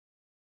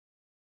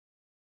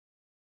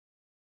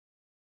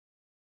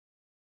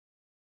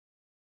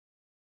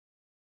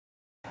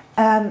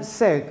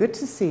So good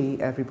to see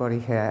everybody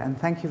here, and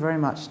thank you very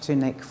much to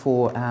Nick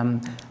for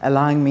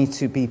allowing me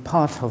to be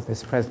part of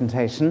this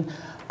presentation.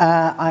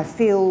 I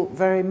feel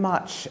very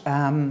much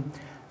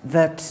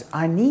that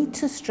I need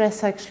to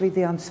stress actually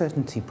the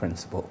uncertainty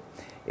principle,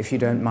 if you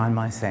don't mind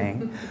my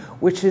saying,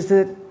 which is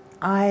that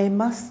I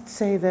must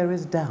say there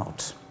is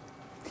doubt.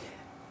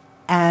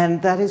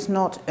 And that is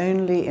not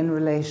only in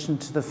relation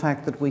to the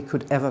fact that we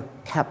could ever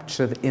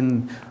capture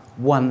in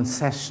one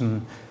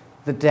session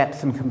the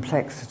depth and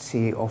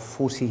complexity of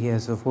 40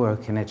 years of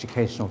work in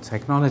educational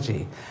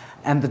technology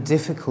and the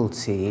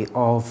difficulty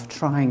of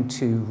trying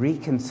to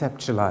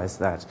reconceptualize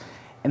that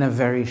in a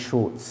very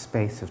short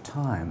space of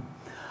time.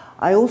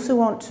 I also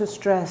want to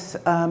stress,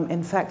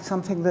 in fact,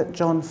 something that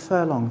John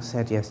Furlong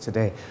said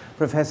yesterday,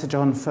 Professor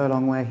John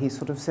Furlong, where he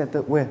sort of said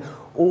that we're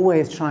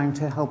always trying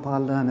to help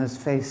our learners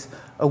face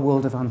a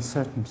world of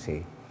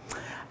uncertainty.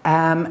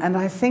 And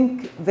I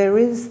think there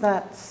is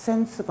that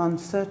sense of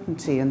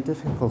uncertainty and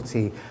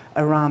difficulty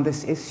around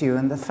this issue,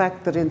 and the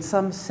fact that in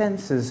some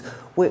senses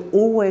we're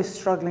always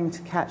struggling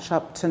to catch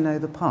up to know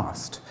the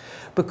past.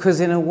 Because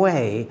in a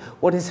way,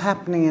 what is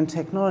happening in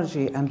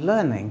technology and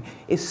learning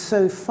is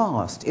so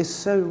fast, is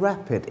so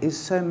rapid, is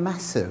so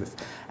massive,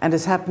 and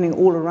is happening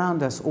all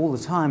around us all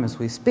the time as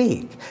we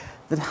speak,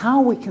 that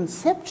how we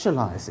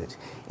conceptualize it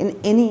in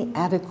any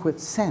adequate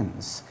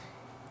sense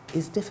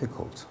is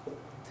difficult.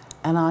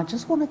 And I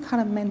just want to kind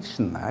of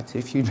mention that,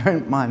 if you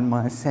don't mind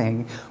my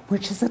saying,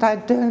 which is that I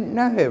don't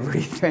know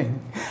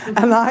everything.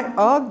 And I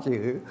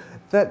argue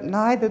that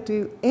neither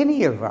do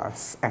any of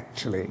us,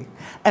 actually.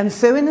 And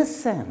so in a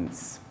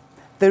sense,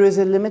 there is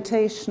a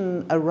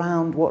limitation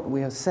around what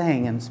we are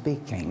saying and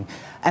speaking.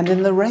 And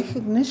in the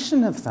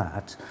recognition of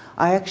that,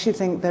 I actually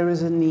think there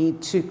is a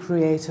need to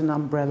create an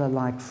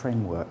umbrella-like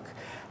framework.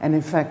 And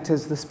in fact,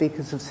 as the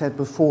speakers have said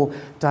before,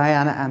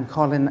 Diana and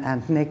Colin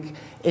and Nick,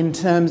 in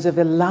terms of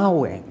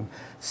allowing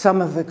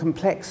some of the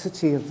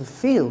complexity of the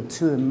field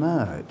to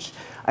emerge,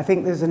 I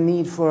think there's a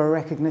need for a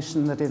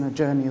recognition that in a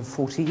journey of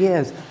 40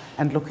 years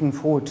and looking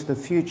forward to the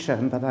future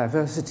and the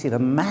diversity, the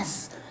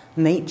mass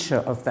nature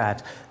of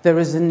that, there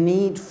is a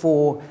need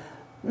for,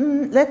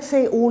 let's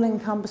say,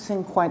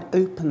 all-encompassing, quite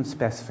open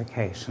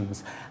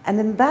specifications. And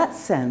in that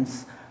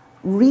sense,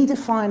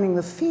 redefining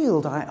the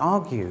field, I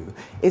argue,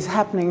 is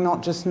happening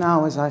not just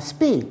now as I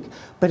speak,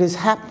 but is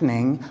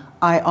happening,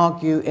 I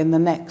argue, in the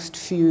next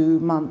few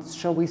months,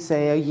 shall we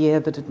say, a year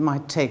that it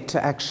might take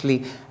to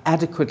actually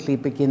adequately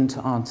begin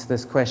to answer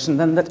this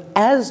question, and that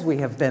as we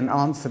have then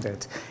answered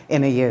it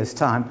in a year's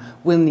time,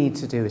 we'll need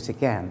to do it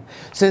again.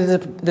 So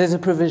there's a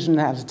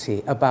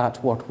provisionality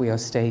about what we are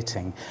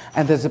stating,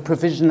 and there's a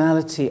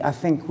provisionality, I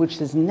think, which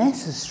is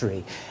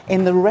necessary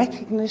in the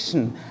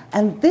recognition,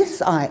 and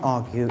this, I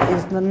argue,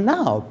 is the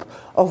nub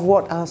of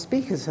what our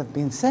speakers have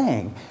been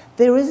saying.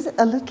 There is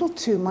a little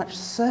too much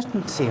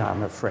certainty,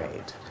 I'm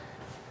afraid,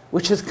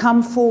 which has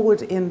come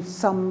forward in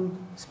some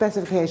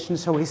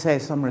specifications, shall we say,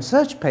 some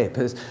research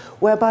papers,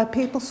 whereby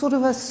people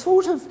are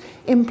sort of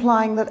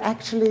implying that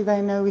actually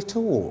they know it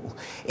all,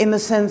 in the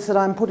sense that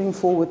I'm putting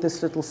forward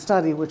this little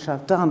study which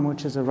I've done,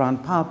 which is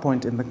around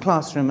PowerPoint in the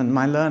classroom, and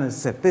my learners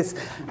said this,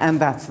 and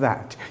that's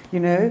that, you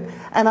know?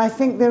 And I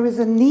think there is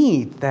a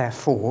need,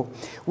 therefore,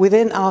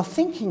 within our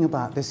thinking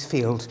about this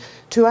field,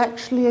 to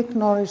actually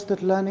acknowledge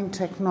that learning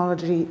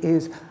technology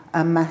is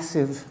a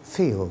massive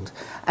field.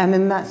 And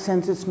in that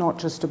sense, it's not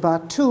just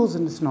about tools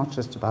and it's not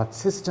just about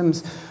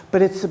systems,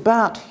 but it's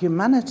about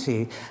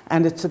humanity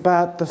and it's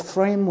about the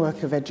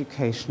framework of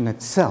education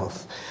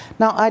itself.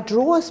 Now, I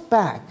draw us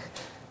back,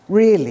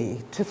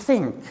 really, to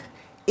think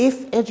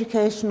if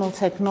educational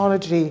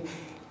technology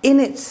in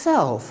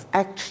itself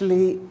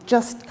actually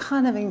just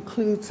kind of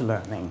includes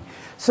learning.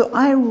 So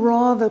I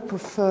rather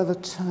prefer the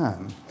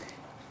term,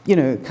 you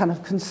know, kind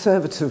of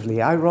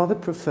conservatively, I rather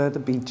prefer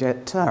the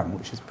BJET term,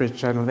 which is British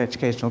Journal of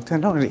Educational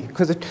Technology,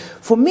 because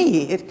for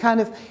me, it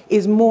kind of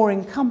is more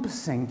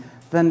encompassing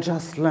than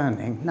just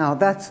learning. Now,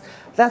 that's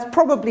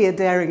probably a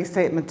daring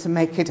statement to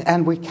make it,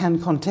 and we can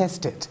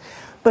contest it.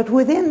 But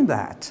within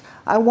that,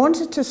 I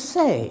wanted to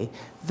say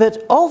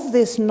that of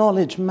this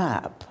knowledge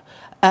map,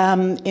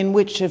 in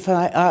which, if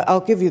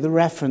I'll give you the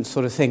reference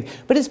sort of thing,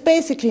 but it's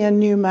basically a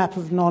new map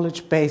of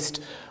knowledge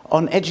based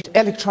on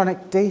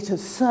electronic data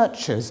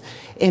searches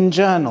in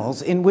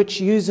journals in which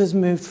users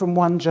moved from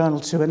one journal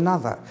to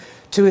another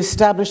to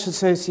establish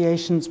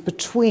associations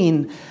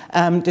between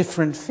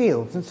different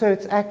fields. And so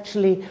it's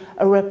actually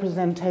a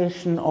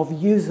representation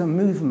of user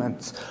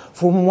movements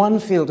from one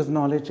field of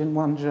knowledge in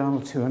one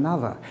journal to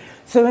another.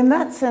 So in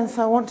that sense,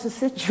 I want to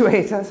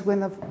situate us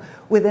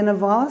within a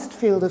vast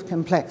field of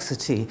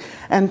complexity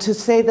and to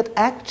say that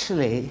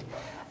actually,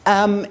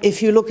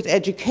 if you look at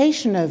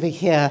education over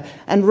here,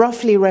 and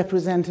roughly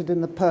represented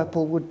in the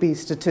purple would be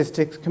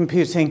statistics,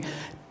 computing,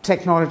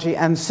 technology,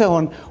 and so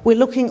on. We're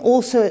looking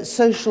also at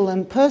social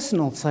and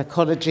personal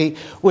psychology.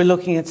 We're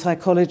looking at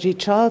psychology,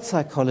 child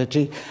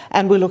psychology,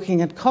 and we're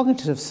looking at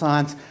cognitive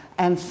science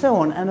and so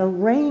on, and a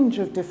range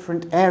of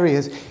different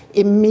areas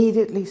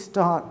immediately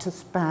start to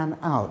span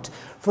out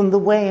from the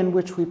way in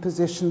which we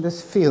position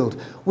this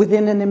field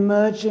within an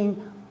emerging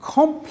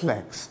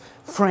complex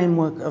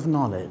framework of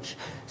knowledge.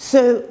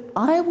 So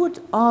I would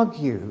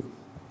argue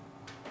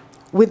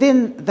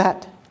within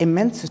that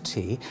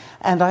immensity,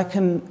 and I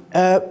can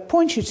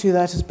point you to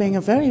that as being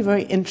a very,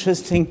 very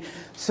interesting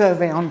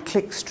survey on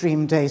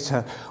clickstream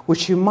data,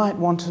 which you might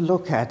want to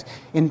look at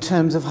in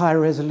terms of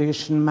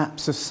high-resolution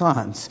maps of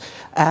science,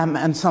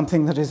 and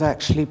something that is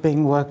actually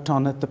being worked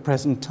on at the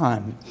present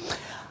time.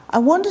 I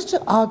wanted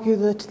to argue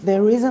that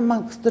there is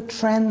amongst the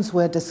trends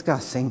we're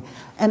discussing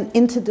an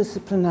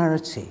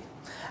interdisciplinarity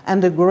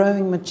and a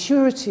growing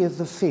maturity of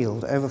the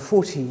field over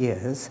 40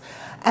 years,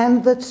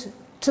 and that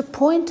to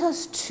point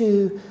us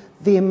to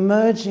the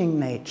emerging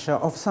nature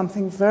of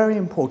something very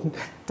important.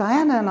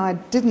 Diana and I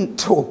didn't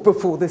talk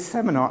before this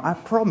seminar, I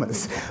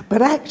promise,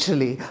 but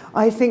actually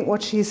I think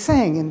what she's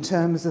saying in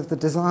terms of the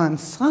design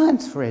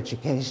science for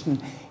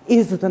education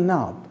is the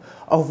nub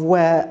of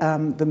where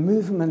the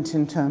movement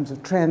in terms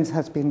of trends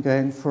has been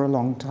going for a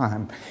long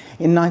time.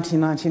 In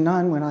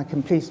 1999, when I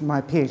completed my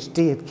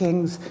PhD at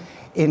King's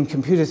in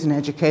computers in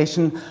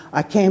education,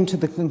 I came to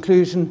the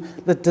conclusion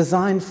that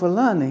design for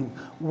learning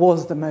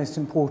was the most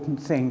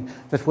important thing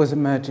that was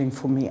emerging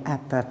for me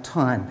at that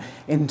time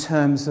in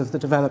terms of the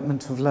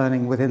development of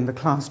learning within the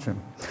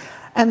classroom.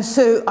 And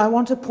so I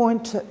want to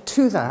point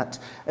to that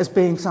as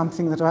being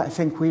something that I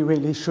think we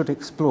really should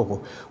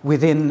explore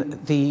within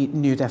the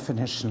new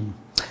definition.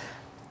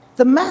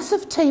 The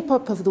massive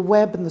tape-up of the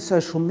web and the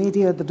social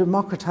media, the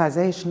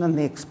democratization and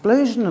the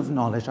explosion of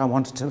knowledge I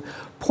wanted to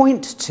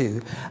point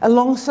to,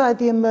 alongside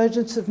the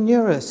emergence of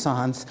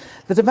neuroscience,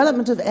 the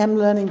development of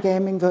M-learning,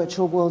 gaming,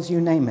 virtual worlds, you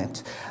name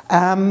it.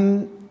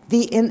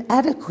 The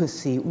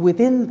inadequacy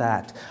within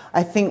that,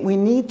 I think we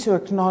need to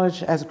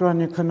acknowledge, as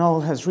Gráinne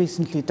Conall has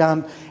recently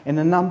done in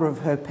a number of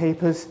her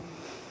papers,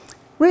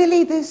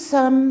 really this,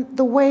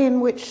 the way in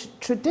which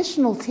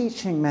traditional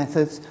teaching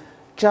methods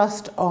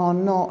just are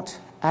not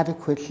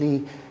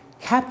adequately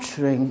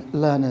capturing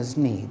learners'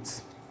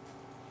 needs.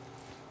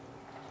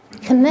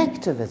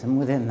 Connectivism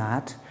within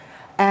that,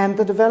 and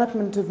the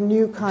development of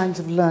new kinds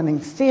of learning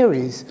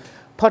theories,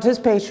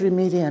 participatory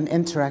media and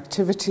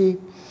interactivity,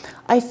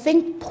 I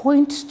think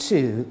point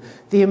to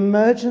the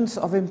emergence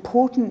of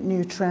important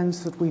new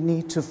trends that we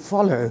need to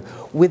follow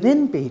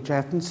within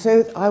BJET. And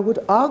so I would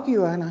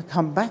argue, and I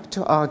come back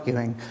to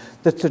arguing,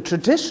 that the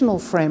traditional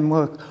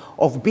framework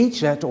of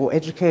BJET, or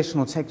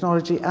educational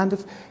technology,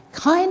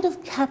 kind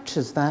of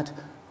captures that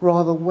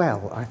rather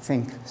well, I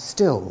think,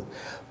 still.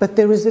 But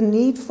there is a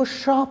need for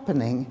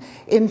sharpening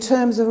in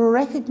terms of a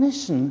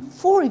recognition,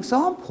 for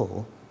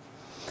example,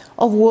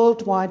 of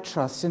worldwide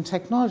trust in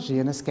technology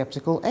in a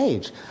skeptical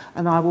age.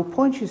 And I will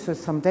point you to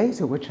some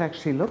data which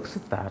actually looks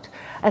at that,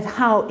 at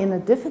how in a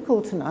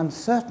difficult and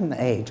uncertain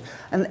age,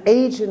 an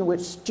age in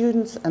which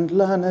students and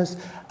learners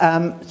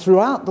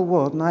throughout the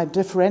world, and I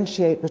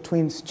differentiate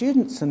between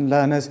students and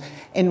learners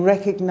in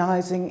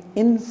recognizing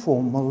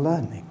informal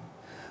learning,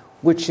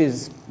 which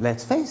is,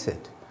 let's face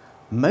it,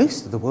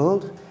 most of the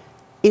world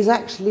is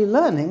actually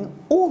learning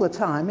all the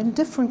time in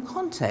different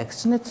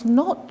contexts, and it's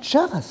not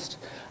just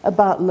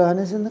about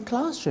learners in the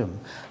classroom.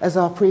 As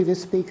our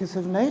previous speakers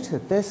have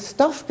noted, there's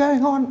stuff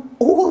going on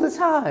all the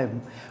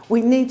time.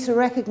 We need to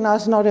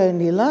recognize not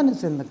only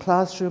learners in the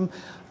classroom,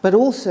 but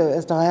also,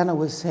 as Diana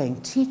was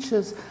saying,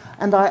 teachers,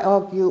 and I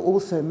argue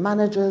also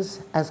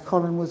managers, as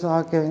Colin was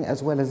arguing,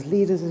 as well as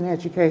leaders in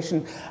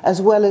education,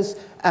 as well as,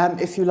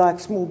 if you like,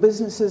 small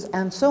businesses,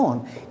 and so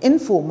on.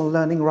 Informal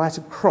learning right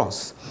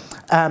across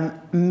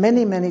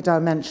many, many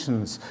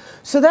dimensions.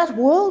 So that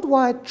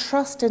worldwide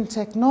trust in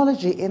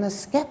technology in a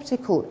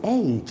skeptical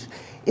age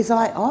is,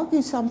 I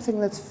argue, something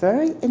that's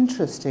very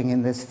interesting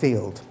in this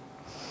field.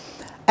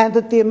 And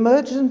that the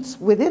emergence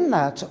within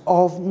that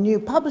of new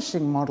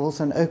publishing models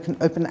and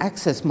open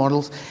access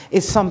models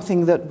is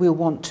something that we'll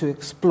want to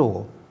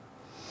explore.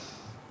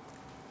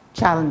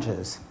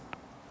 Challenges.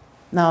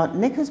 Now,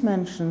 Nick has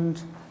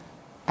mentioned,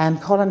 and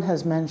Colin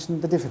has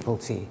mentioned, the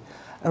difficulty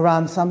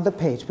around some of the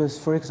papers,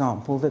 for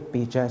example, that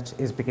BJET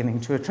is beginning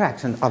to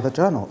attract, and other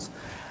journals.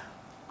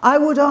 I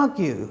would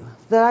argue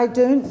that I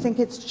don't think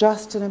it's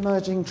just an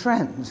emerging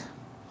trend.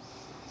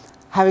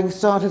 Having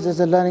started as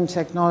a learning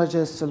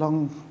technologist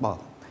along,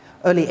 well,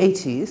 early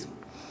 80s,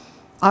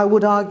 I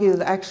would argue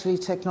that actually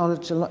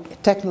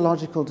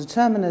technological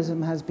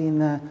determinism has been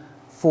there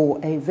for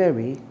a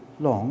very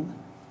long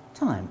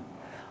time.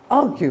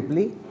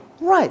 Arguably,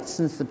 right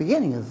since the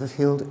beginning of the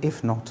field,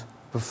 if not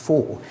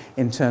before,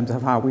 in terms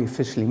of how we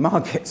officially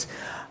mark it.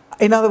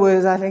 In other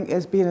words, I think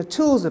there's been a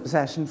tools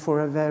obsession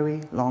for a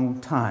very long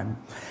time.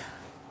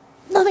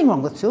 Nothing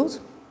wrong with tools.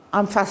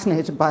 I'm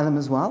fascinated by them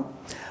as well.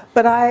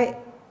 But I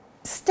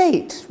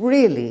state,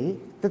 really,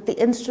 that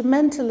the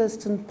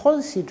instrumentalist and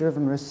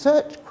policy-driven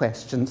research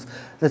questions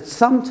that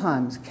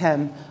sometimes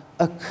can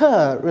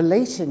occur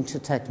relating to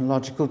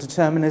technological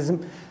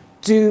determinism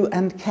do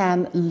and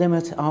can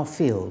limit our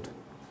field.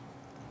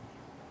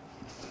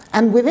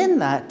 And within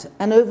that,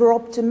 an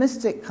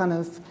over-optimistic kind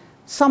of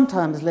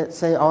sometimes, let's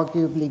say,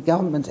 arguably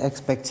government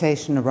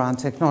expectation around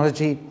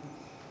technology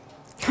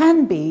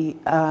can be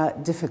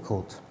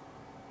difficult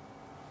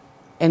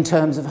in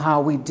terms of how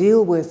we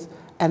deal with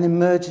an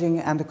emerging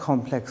and a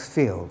complex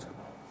field.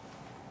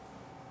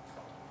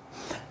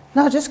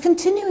 Now, just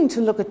continuing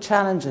to look at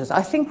challenges,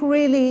 I think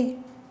really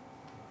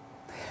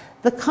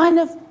the kind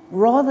of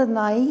rather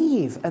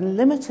naive and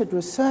limited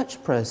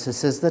research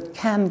processes that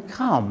can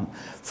come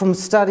from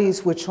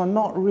studies which are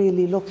not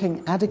really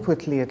looking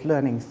adequately at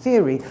learning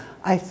theory,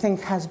 I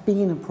think has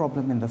been a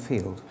problem in the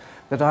field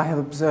that I have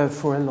observed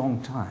for a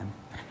long time.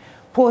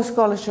 Poor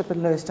scholarship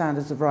and low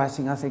standards of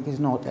writing, I think,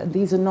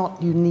 these are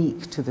not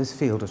unique to this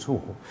field at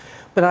all.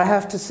 But I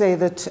have to say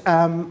that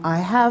I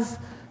have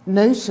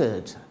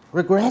noted,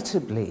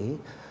 regrettably,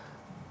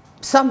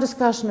 some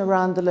discussion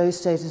around the low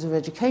status of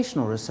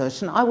educational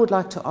research, and I would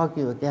like to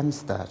argue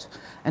against that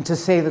and to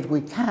say that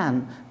we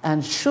can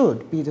and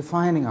should be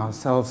defining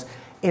ourselves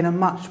in a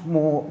much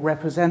more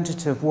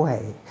representative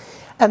way,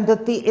 and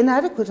that the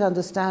inadequate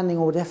understanding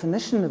or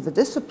definition of the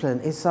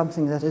discipline is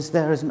something that is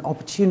there as an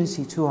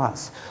opportunity to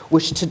us,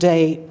 which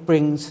today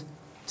brings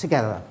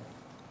together.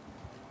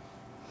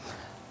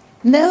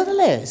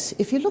 Nevertheless,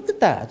 if you look at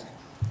that,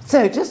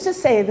 so just to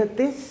say that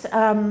this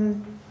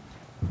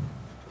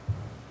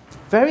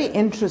very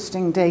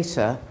interesting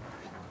data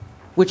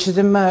which has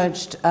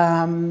emerged,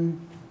 and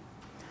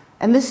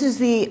this is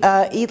the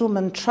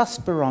Edelman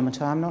Trust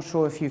Barometer. I'm not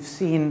sure if you've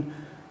seen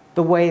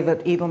the way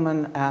that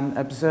Edelman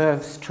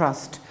observes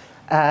trust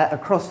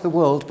across the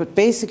world, but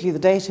basically the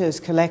data is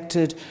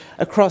collected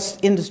across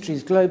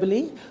industries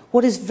globally.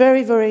 What is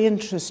very, very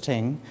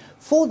interesting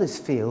for this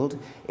field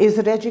is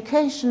that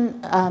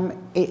education,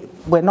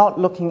 we're not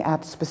looking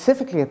at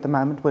specifically at the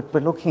moment, but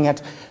we're looking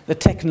at the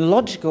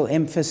technological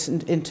emphasis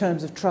in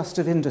terms of trust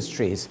of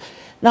industries.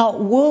 Now,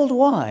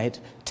 worldwide,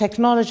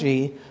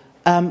 technology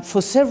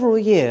for several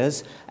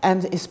years,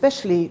 and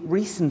especially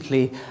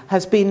recently,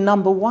 has been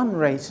 #1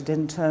 rated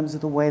in terms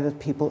of the way that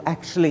people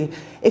actually,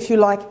 if you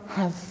like,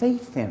 have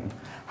faith in,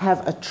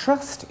 have a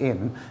trust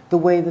in the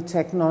way that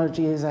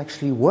technology is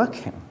actually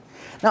working.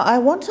 Now, I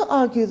want to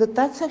argue that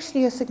that's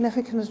actually a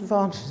significant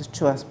advantage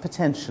to us,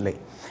 potentially.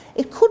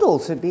 It could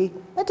also be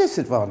a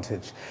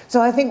disadvantage. So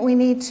I think we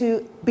need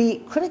to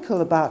be critical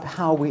about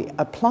how we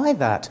apply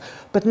that.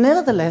 But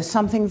nevertheless,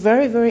 something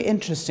very, very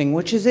interesting,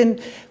 which is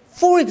in,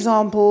 for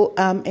example,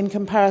 in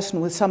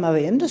comparison with some other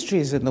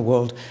industries in the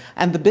world,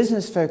 and the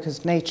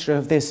business-focused nature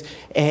of this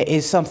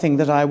is something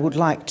that I would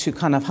like to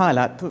kind of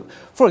highlight.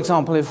 For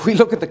example, if we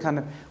look at the kind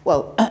of,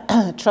 well,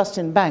 trust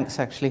in banks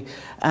actually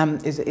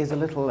is a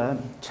little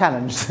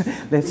challenge,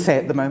 let's say,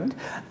 at the moment.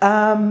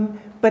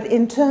 But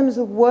in terms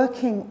of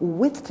working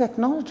with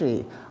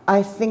technology,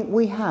 I think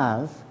we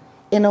have,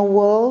 in a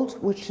world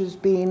which has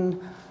been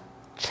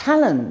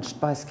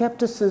challenged by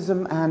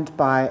skepticism and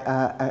by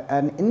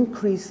an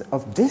increase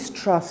of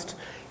distrust.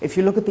 If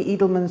you look at the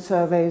Edelman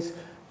surveys,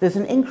 there's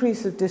an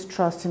increase of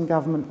distrust in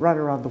government right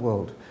around the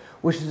world,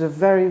 which is a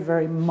very,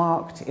 very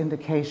marked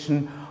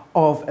indication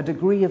of a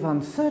degree of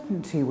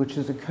uncertainty which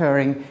is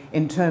occurring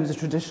in terms of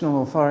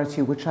traditional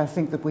authority, which I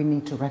think that we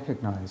need to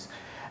recognize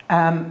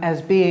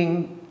as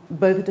being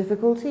both a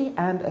difficulty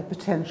and a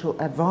potential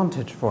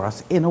advantage for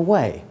us in a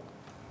way.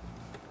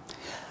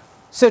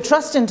 So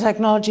trust in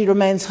technology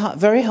remains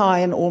very high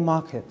in all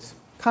markets.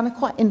 Kind of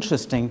quite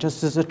interesting,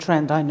 just as a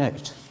trend I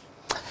note.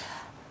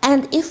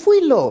 And if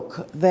we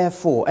look,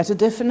 therefore, at a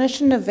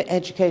definition of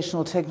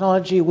educational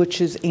technology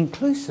which is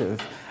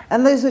inclusive,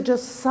 and those are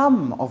just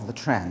some of the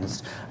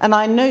trends, and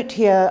I note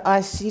here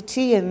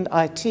ICT and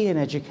IT in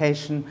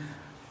education,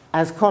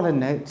 as Colin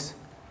notes,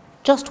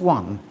 just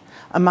one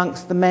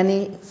amongst the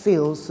many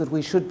fields that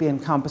we should be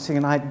encompassing.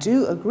 And I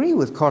do agree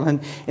with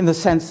Colin in the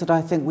sense that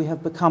I think we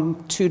have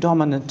become too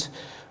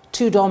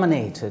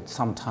dominated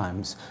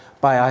sometimes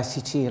by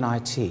ICT and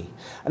IT.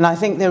 And I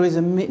think there is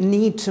a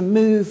need to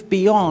move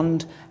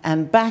beyond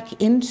and back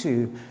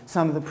into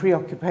some of the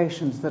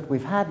preoccupations that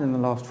we've had in the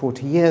last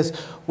 40 years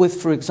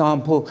with, for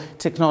example,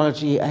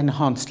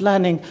 technology-enhanced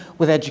learning,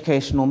 with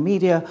educational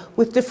media,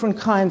 with different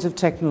kinds of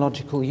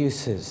technological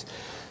uses.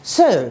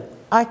 So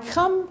I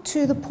come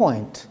to the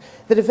point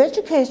that if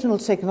educational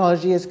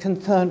technology is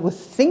concerned with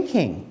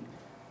thinking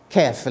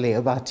carefully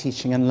about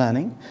teaching and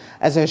learning,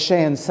 as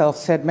O'Shea himself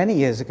said many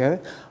years ago,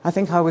 I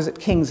think I was at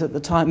King's at the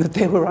time that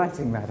they were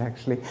writing that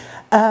actually.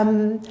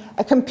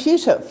 A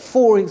computer,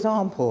 for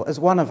example, as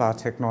one of our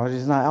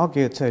technologies, and I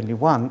argue it's only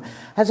one,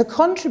 has a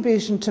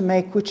contribution to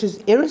make which is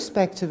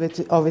irrespective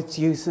of its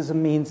use as a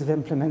means of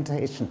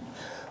implementation.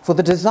 For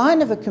the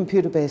design of a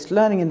computer-based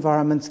learning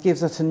environment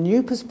gives us a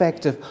new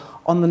perspective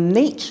on the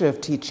nature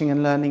of teaching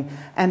and learning,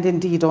 and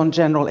indeed on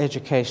general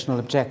educational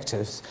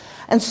objectives.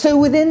 And so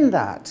within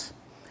that,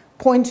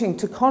 pointing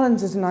to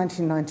Collins's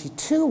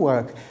 1992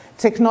 work,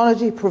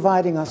 technology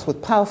providing us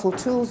with powerful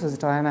tools, as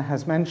Diana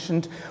has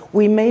mentioned,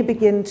 we may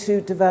begin to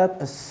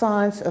develop a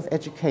science of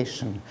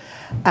education.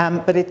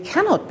 But it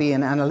cannot be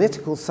an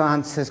analytical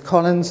science, says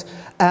Collins,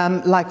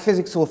 like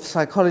physics or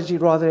psychology.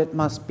 Rather, it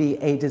must be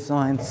a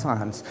design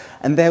science.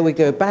 And there we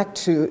go back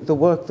to the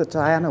work that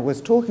Diana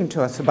was talking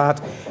to us about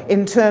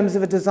in terms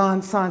of a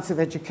design science of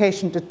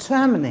education,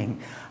 determining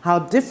how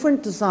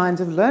different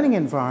designs of learning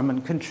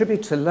environment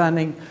contribute to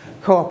learning,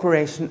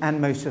 cooperation,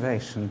 and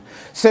motivation.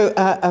 So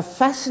a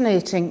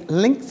fascinating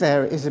link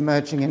there is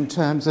emerging in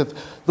terms of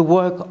the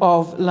work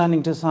of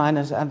learning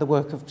designers and the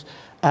work of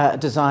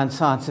design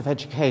science of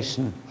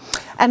education.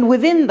 And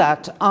within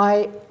that,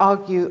 I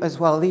argue as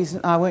well,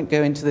 I won't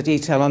go into the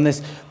detail on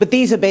this, but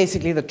these are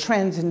basically the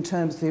trends in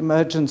terms of the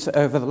emergence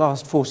over the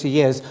last 40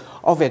 years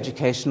of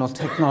educational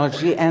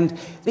technology and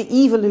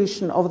the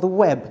evolution of the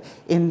web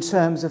in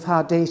terms of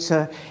how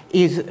data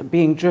is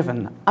being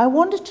driven. I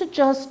wanted to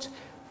just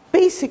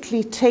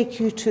basically take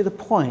you to the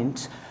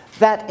point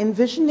that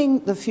envisioning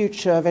the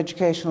future of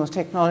educational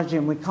technology,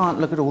 and we can't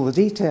look at all the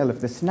detail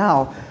of this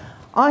now,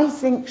 I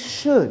think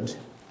should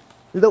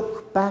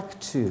look back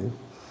to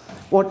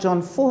what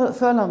John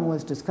Furlong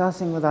was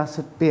discussing with us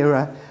at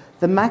BERA,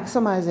 the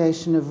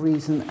maximization of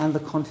reason and the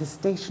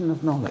contestation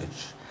of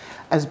knowledge,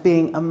 as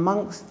being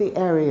amongst the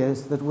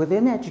areas that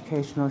within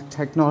educational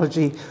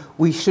technology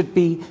we should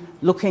be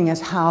looking at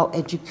how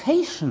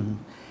education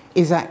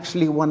is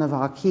actually one of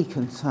our key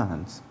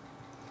concerns.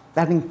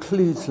 That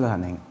includes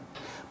learning.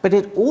 But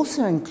it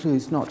also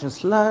includes not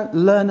just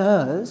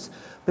learners,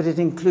 but it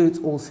includes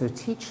also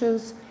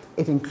teachers.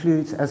 It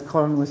includes, as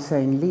Colin was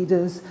saying,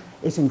 leaders.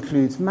 It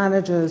includes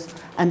managers.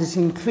 And it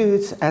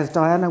includes, as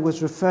Diana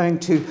was referring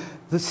to,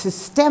 the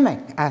systemic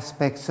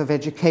aspects of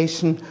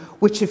education,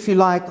 which, if you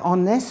like, are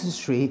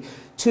necessary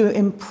to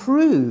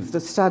improve the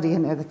study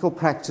and ethical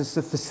practice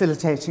of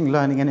facilitating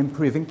learning and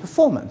improving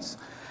performance,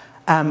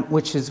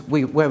 which is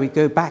where we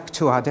go back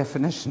to our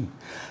definition.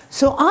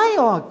 So I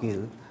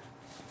argue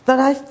that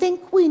I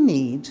think we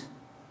need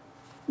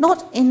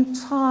not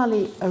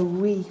entirely a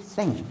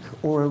rethink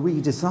or a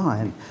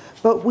redesign,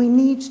 but we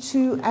need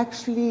to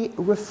actually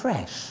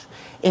refresh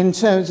in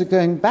terms of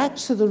going back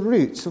to the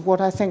roots of what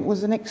I think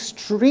was an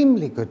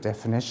extremely good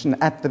definition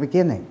at the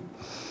beginning,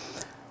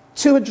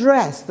 to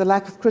address the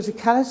lack of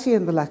criticality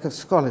and the lack of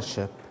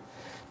scholarship,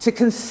 to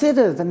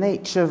consider the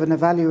nature of an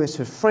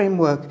evaluative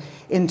framework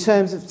in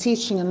terms of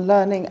teaching and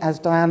learning, as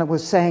Diana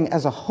was saying,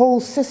 as a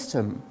whole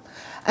system,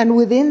 and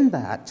within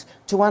that,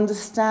 to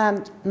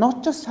understand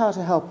not just how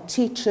to help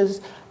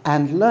teachers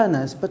and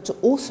learners, but to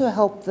also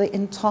help the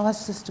entire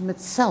system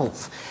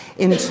itself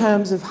in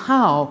terms of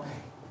how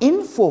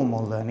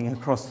informal learning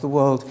across the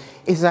world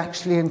is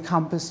actually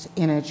encompassed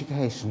in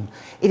education.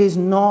 It is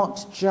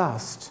not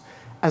just,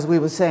 as we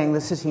were saying,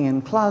 the sitting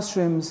in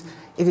classrooms.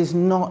 It is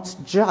not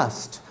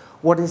just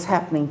what is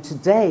happening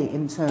today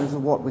in terms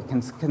of what we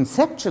can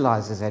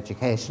conceptualize as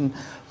education,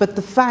 but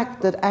the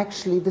fact that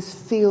actually this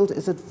field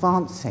is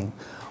advancing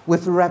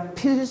with a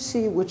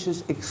rapidity which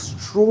is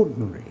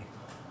extraordinary.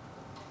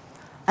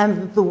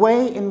 And the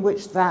way in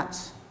which that,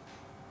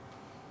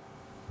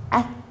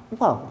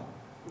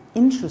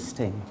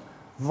 interesting,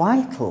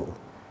 vital,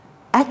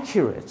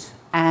 accurate,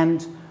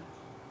 and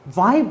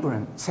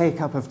vibrant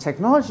take-up of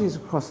technologies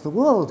across the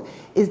world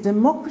is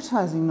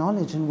democratizing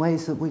knowledge in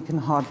ways that we can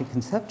hardly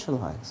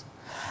conceptualize.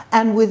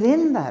 And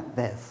within that,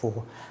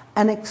 therefore,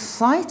 an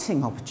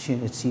exciting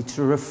opportunity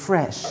to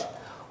refresh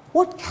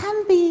what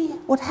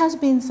has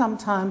been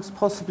sometimes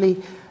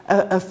possibly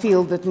a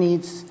field that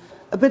needs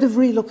a bit of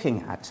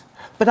relooking at.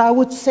 But I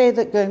would say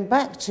that going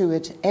back to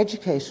it,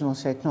 educational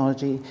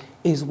technology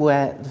is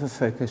where the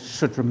focus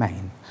should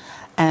remain.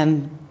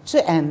 And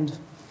to end,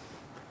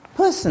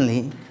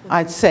 personally,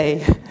 I'd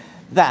say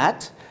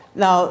that,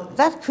 now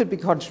that could be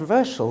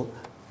controversial,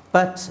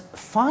 but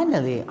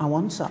finally I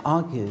want to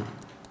argue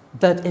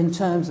that in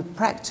terms of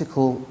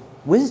practical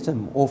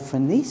wisdom or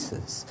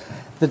phronesis,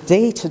 the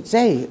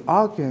day-to-day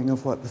arguing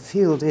of what the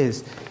field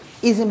is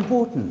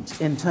important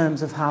in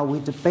terms of how we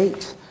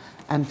debate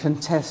and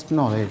contest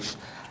knowledge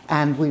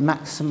and we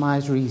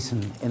maximize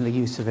reason in the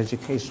use of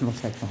educational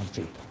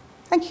technology.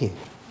 Thank you.